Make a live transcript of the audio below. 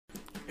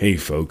Hey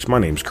folks, my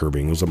name's Kirby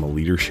Ingles. I'm a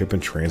leadership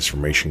and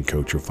transformation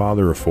coach, a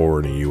father of four,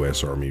 and a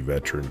U.S. Army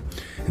veteran.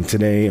 And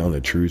today on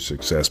the True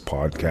Success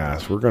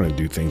Podcast, we're going to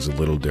do things a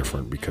little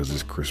different because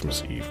it's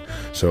Christmas Eve.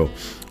 So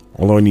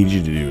all I need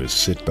you to do is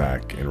sit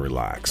back and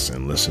relax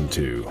and listen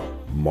to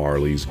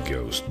Marley's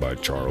Ghost by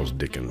Charles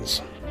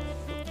Dickens.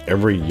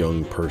 Every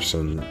young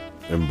person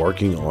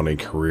embarking on a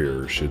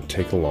career should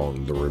take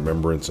along the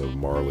remembrance of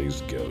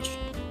Marley's Ghost,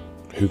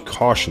 who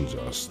cautions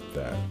us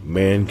that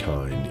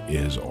mankind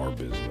is our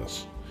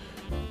business.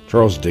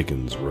 Charles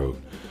Dickens wrote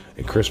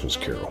A Christmas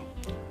Carol,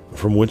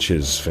 from which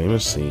his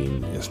famous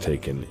scene is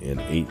taken in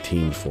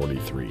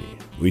 1843.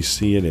 We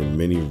see it in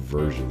many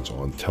versions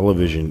on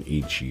television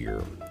each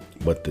year,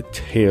 but the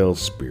tale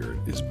spirit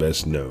is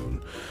best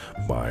known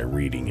by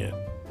reading it.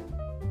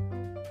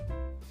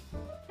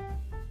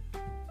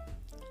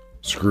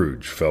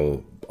 Scrooge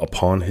fell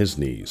upon his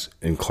knees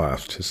and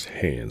clasped his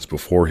hands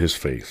before his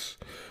face.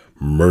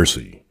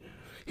 "Mercy,"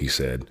 he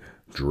said,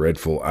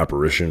 "dreadful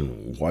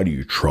apparition, why do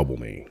you trouble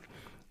me?"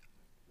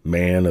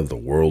 "Man of the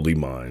worldly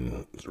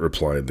mind,"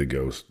 replied the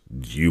ghost,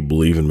 "do you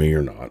believe in me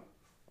or not?"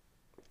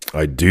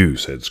 "I do,"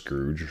 said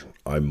Scrooge.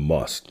 "I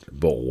must.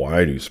 But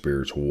why do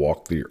spirits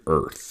walk the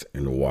earth,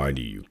 and why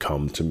do you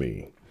come to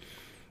me?"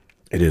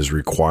 "It is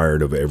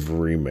required of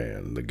every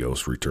man," the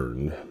ghost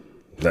returned,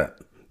 "that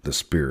the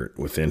spirit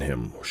within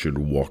him should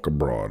walk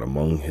abroad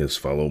among his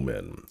fellow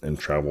men, and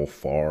travel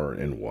far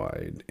and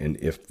wide. And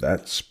if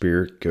that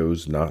spirit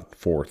goes not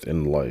forth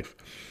in life,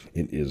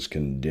 it is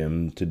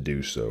condemned to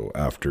do so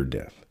after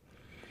death.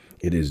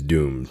 It is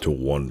doomed to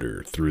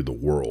wander through the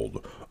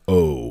world.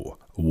 Oh,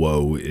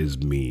 woe is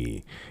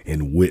me,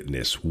 and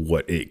witness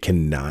what it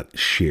cannot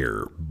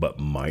share, but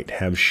might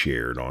have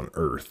shared on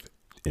earth,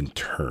 and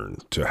turn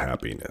to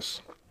happiness."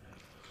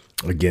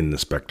 Again the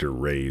spectre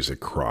raised a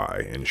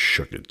cry, and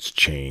shook its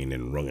chain,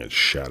 and wrung its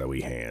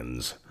shadowy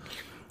hands.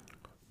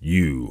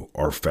 "You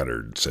are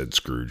fettered," said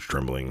Scrooge,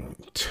 trembling.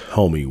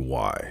 "Tell me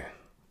why."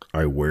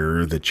 "I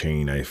wear the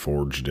chain I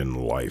forged in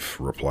life,"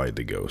 replied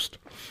the ghost.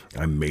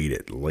 "I made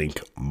it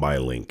link by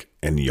link,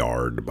 and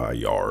yard by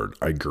yard.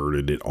 I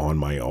girded it on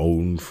my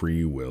own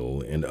free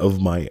will, and of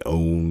my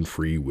own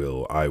free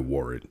will I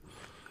wore it.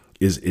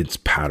 Is its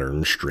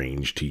pattern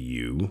strange to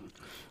you?"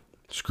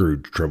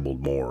 Scrooge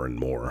trembled more and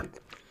more.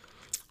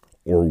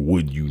 "Or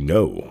would you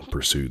know,"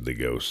 pursued the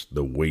ghost,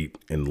 "the weight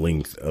and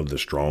length of the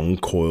strong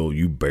coil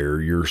you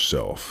bear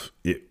yourself?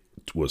 It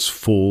was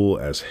full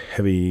as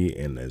heavy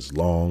and as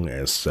long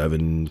as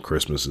 7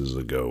 Christmases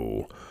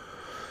ago.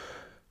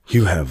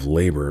 You have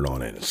labored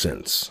on it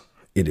since.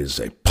 It is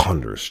a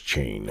ponderous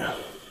chain."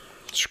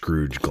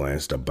 Scrooge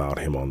glanced about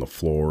him on the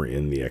floor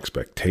in the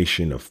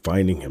expectation of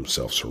finding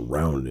himself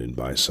surrounded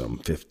by some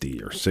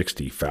 50 or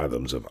 60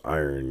 fathoms of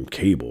iron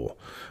cable,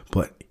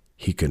 but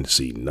he could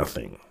see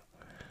nothing.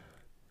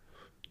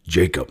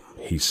 "Jacob,"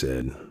 he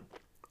said.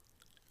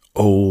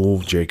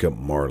 "Oh, Jacob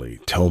Marley,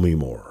 tell me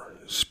more.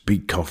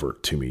 Speak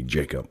comfort to me,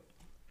 Jacob."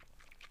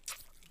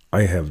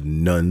 "I have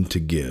none to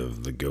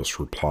give," the ghost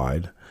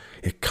replied.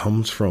 "It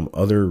comes from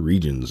other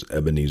regions,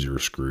 Ebenezer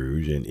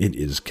Scrooge, and it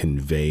is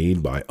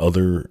conveyed by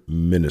other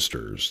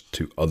ministers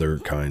to other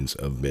kinds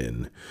of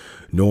men.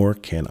 Nor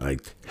can I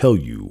tell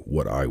you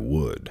what I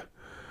would.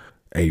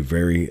 A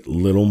very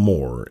little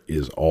more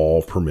is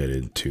all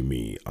permitted to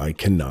me. I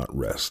cannot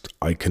rest.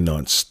 I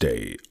cannot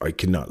stay. I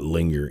cannot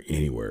linger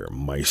anywhere.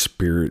 My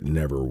spirit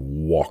never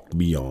walked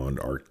beyond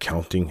our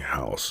counting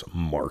house.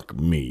 Mark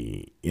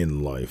me.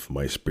 In life,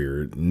 my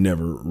spirit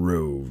never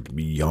roved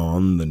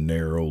beyond the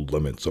narrow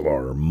limits of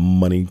our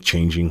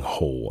money-changing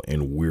hole,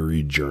 and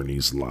weary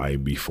journeys lie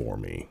before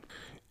me."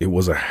 It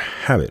was a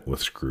habit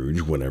with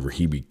Scrooge, whenever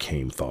he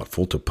became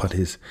thoughtful, to put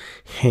his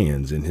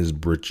hands in his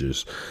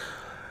breeches,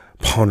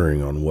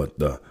 pondering on what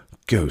the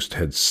ghost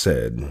had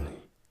said.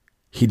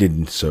 He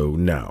did so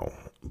now,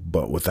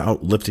 but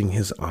without lifting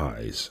his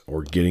eyes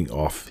or getting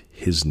off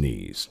his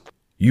knees.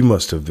 "You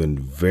must have been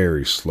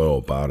very slow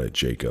about it,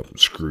 Jacob,"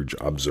 Scrooge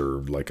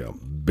observed, like a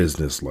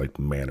business-like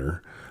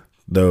manner,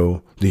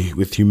 though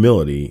with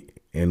humility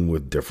and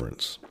with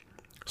difference.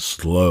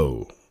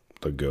 "Slow,"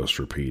 the ghost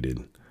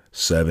repeated.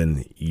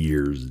 7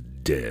 years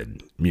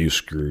dead," mused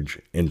Scrooge,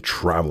 "and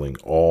traveling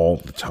all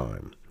the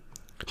time."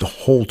 "The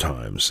whole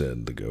time,"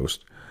 said the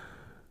ghost.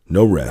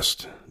 "No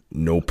rest,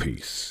 no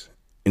peace,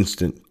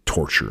 instant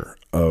torture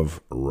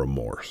of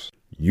remorse."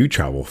 "You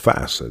travel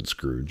fast," said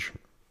Scrooge.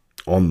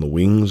 "On the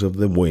wings of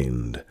the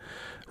wind,"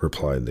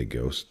 replied the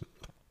ghost.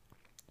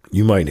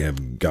 "You might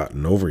have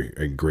gotten over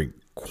a great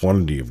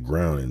quantity of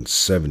ground in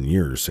 7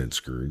 years," said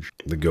Scrooge.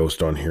 The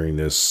ghost, on hearing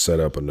this, set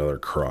up another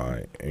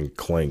cry, and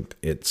clanked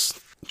its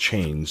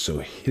chain so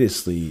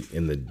hideously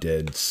in the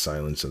dead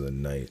silence of the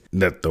night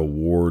that the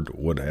ward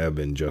would have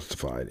been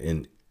justified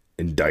in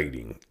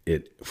indicting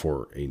it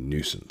for a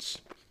nuisance.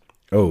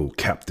 "Oh,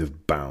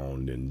 captive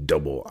bound in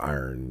double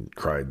iron,"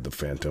 cried the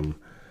phantom,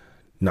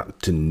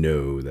 "not to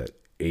know that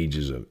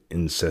ages of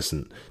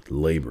incessant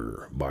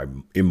labor by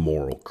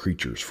immoral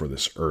creatures for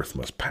this earth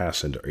must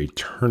pass into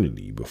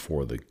eternity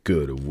before the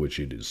good of which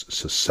it is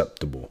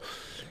susceptible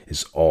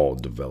is all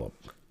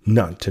developed.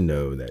 not to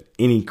know that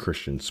any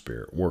Christian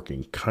spirit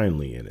working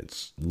kindly in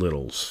its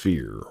little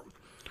sphere,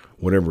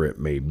 whatever it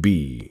may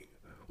be,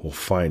 will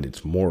find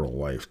its mortal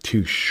life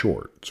too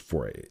short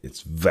for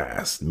its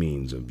vast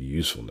means of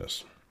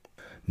usefulness.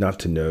 Not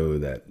to know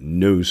that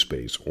no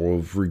space or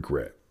of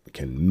regret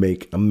can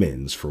make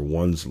amends for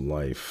one's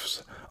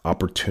life's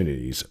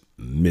opportunities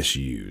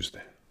misused.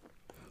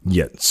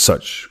 Yet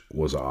such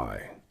was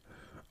I.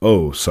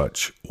 Oh,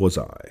 such was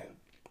I.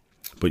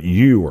 But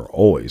you were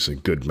always a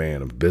good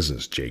man of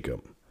business,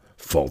 Jacob,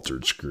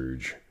 faltered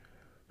Scrooge,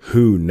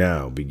 who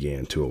now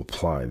began to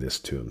apply this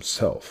to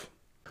himself.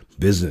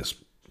 Business,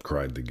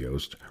 cried the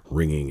ghost,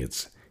 wringing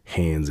its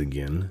hands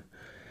again.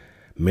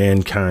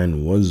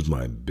 Mankind was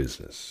my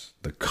business.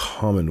 The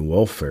common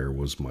welfare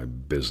was my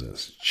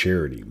business.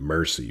 Charity,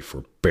 mercy,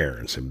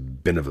 forbearance,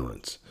 and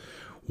benevolence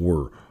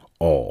were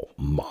all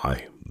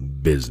my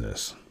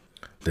business.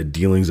 The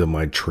dealings of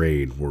my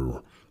trade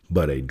were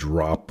but a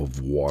drop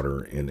of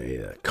water in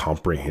a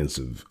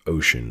comprehensive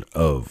ocean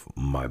of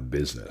my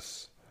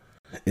business.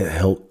 It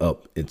held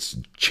up its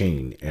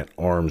chain at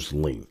arm's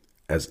length,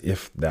 as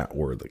if that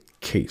were the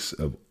case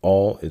of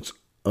all its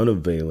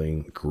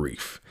unavailing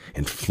grief,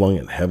 and flung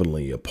it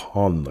heavily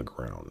upon the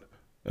ground.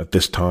 At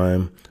this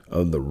time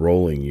of the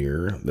rolling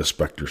year, the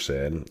spectre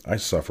said, I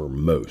suffer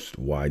most.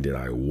 Why did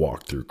I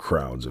walk through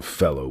crowds of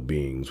fellow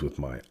beings with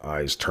my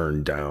eyes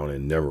turned down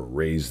and never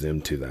raise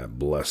them to that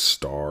blessed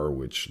star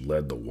which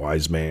led the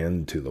wise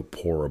man to the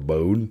poor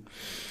abode?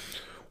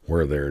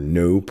 Were there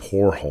no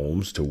poor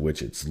homes to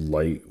which its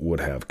light would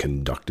have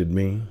conducted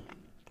me?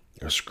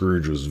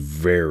 Scrooge was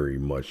very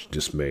much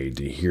dismayed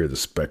to hear the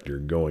spectre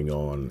going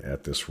on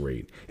at this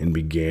rate, and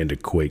began to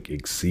quake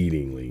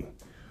exceedingly.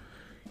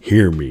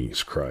 Hear me,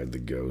 cried the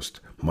ghost.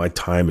 My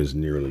time is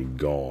nearly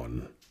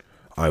gone.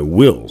 I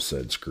will,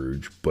 said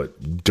Scrooge,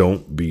 but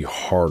don't be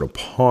hard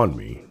upon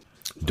me.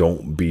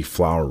 Don't be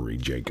flowery,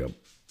 Jacob.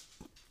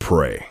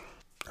 Pray.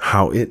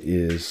 How it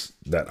is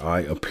that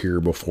I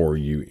appear before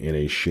you in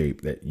a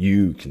shape that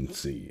you can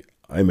see,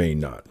 I may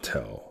not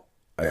tell.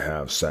 I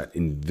have sat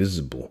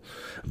invisible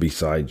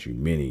beside you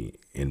many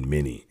and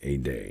many a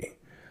day.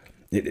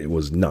 It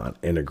was not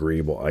an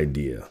agreeable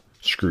idea.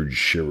 Scrooge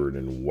shivered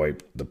and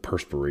wiped the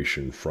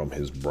perspiration from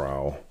his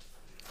brow.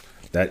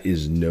 That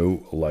is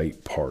no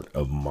light part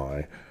of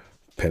my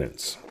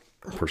penance,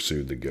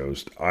 pursued the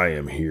ghost. I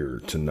am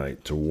here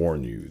tonight to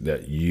warn you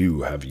that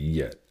you have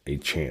yet a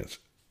chance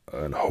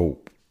and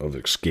hope of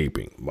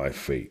escaping my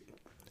fate,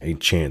 a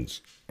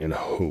chance and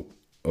hope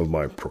of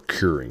my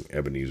procuring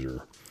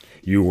Ebenezer.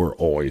 You were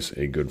always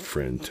a good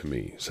friend to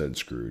me, said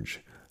Scrooge.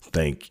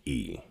 Thank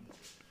ye.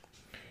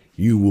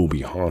 You will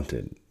be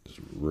haunted,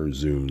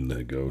 resumed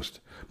the ghost,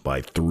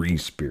 by 3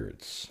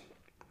 spirits.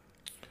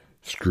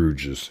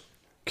 Scrooge's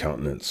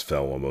countenance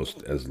fell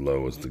almost as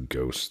low as the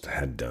ghost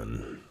had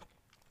done.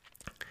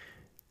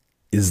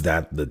 Is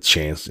that the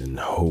chance and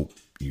hope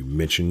you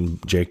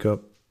mentioned,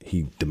 Jacob?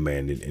 He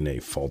demanded in a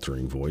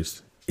faltering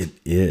voice. It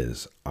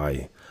is.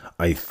 I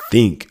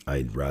think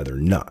I'd rather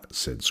not,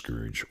 said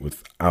Scrooge.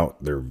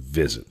 Without their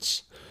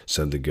visits,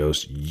 said the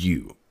ghost,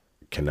 you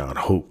cannot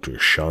hope to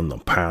shun the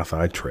path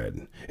I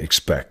tread.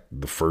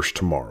 Expect the first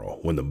tomorrow,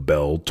 when the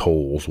bell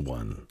tolls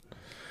 1.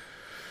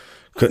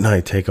 Couldn't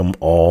I take 'em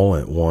all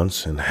at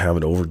once and have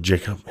it over,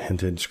 Jacob?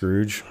 Hinted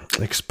Scrooge.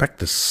 Expect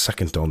the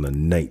second on the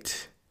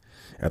night,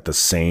 at the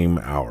same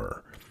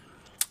hour.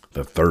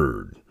 The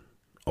third,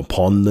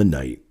 upon the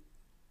night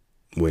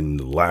when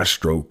the last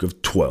stroke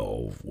of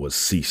 12 was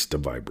ceased to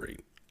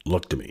vibrate.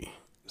 Look to me,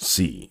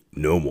 see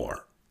no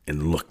more,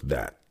 and look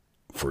that,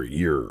 for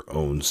your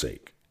own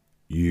sake,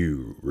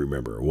 you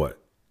remember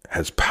what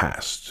has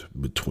passed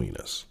between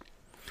us.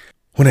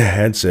 When it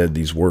had said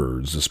these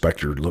words, the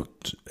spectre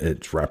looked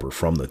its wrapper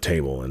from the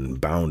table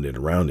and bound it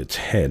around its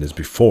head as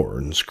before,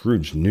 and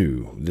Scrooge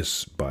knew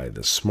this by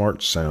the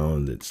smart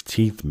sound its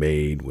teeth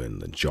made when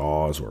the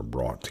jaws were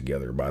brought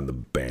together by the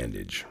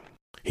bandage.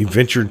 He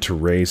ventured to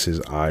raise his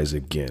eyes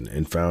again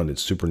and found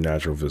its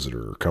supernatural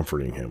visitor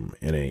comforting him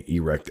in an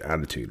erect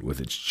attitude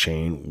with its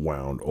chain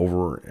wound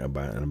over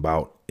and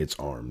about its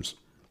arms.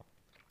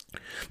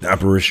 The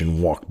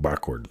apparition walked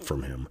backward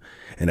from him,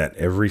 and at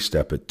every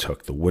step it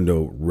took, the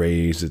window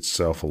raised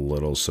itself a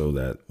little so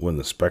that when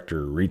the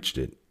spectre reached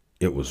it,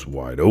 it was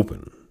wide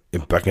open.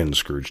 It beckoned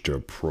Scrooge to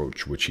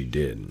approach, which he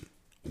did.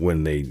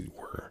 When they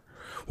were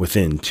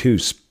within 2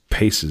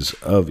 paces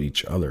of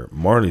each other,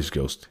 Marley's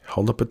ghost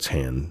held up its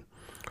hand,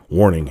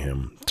 warning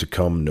him to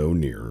come no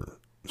nearer.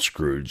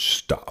 Scrooge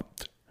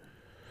stopped,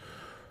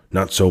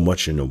 not so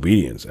much in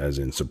obedience as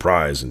in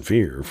surprise and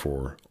fear,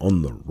 for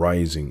on the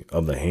rising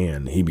of the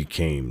hand he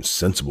became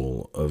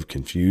sensible of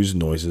confused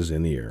noises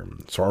in the air,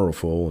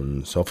 sorrowful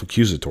and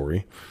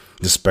self-accusatory.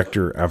 The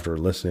spectre, after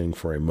listening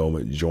for a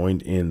moment,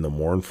 joined in the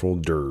mournful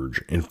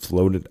dirge and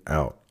floated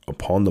out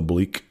upon the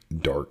bleak,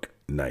 dark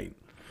night.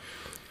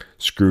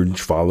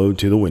 Scrooge followed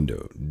to the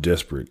window.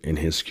 Desperate in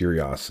his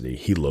curiosity,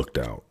 he looked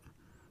out.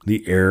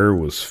 The air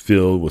was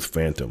filled with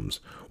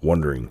phantoms,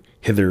 wandering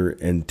hither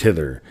and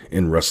thither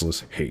in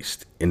restless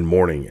haste, in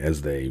mourning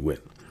as they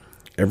went.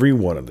 Every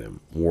one of them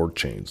wore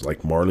chains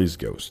like Marley's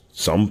ghost.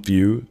 Some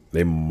few,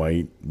 they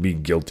might be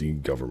guilty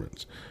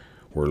governments,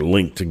 were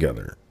linked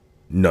together.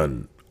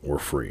 None were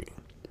free.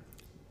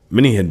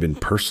 Many had been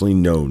personally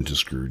known to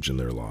Scrooge in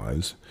their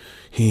lives.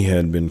 He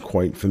had been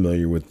quite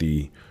familiar with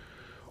the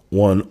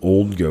one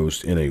old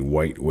ghost in a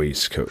white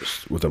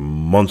waistcoat with a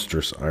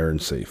monstrous iron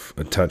safe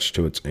attached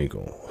to its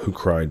ankle, who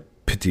cried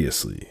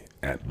piteously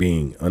at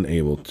being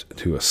unable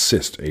to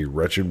assist a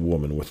wretched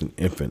woman with an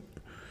infant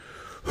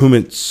whom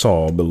it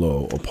saw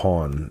below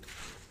upon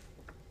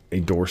a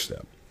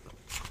doorstep.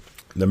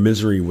 The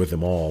misery with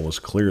them all was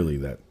clearly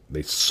that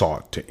they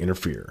sought to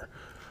interfere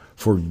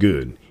for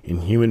good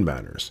in human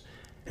matters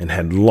and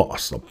had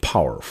lost the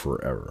power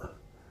forever.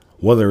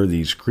 Whether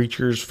these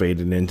creatures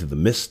faded into the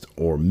mist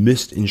or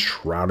mist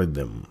enshrouded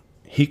them,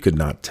 he could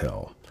not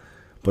tell.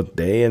 But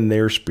they and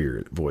their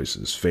spirit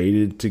voices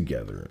faded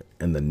together,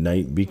 and the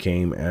night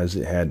became as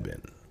it had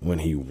been when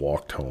he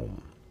walked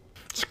home.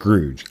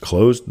 Scrooge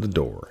closed the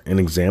door and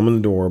examined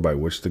the door by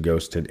which the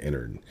ghost had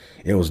entered.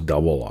 It was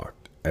double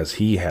locked, as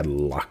he had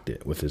locked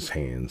it with his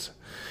hands,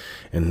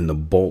 and the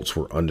bolts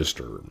were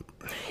undisturbed.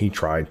 He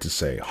tried to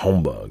say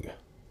humbug,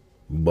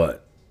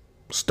 but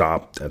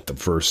stopped at the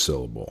first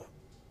syllable.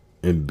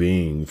 And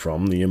being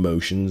from the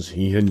emotions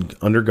he had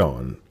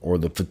undergone, or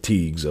the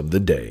fatigues of the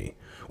day,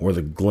 or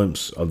the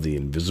glimpse of the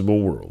invisible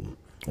world,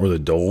 or the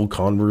dull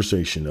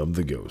conversation of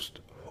the ghost,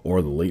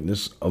 or the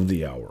lateness of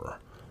the hour,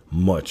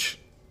 much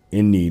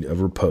in need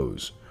of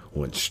repose,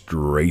 went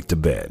straight to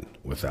bed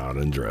without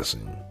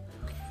undressing,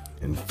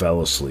 and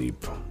fell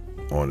asleep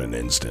on an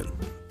instant.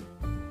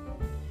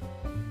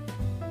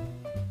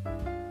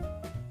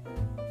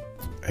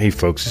 Hey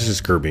folks, this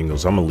is Kurt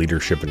Ingalls. I'm a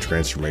leadership and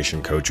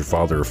transformation coach, a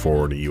father of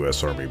four, and a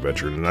U.S. Army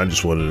veteran, and I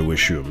just wanted to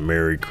wish you a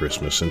Merry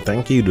Christmas, and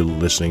thank you to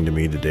listening to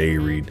me today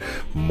read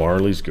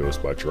Marley's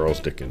Ghost by Charles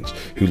Dickens,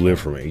 who lived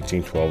from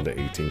 1812 to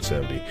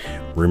 1870.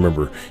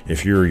 Remember,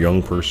 if you're a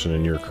young person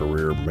in your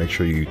career, make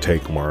sure you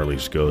take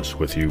Marley's Ghost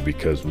with you,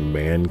 because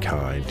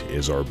mankind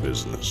is our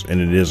business, and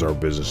it is our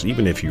business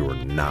even if you are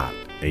not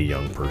a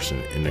young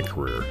person in a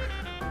career.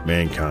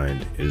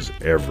 Mankind is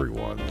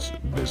everyone's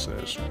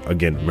business.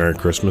 Again, Merry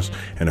Christmas,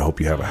 and I hope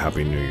you have a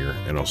Happy New Year,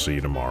 and I'll see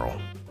you tomorrow.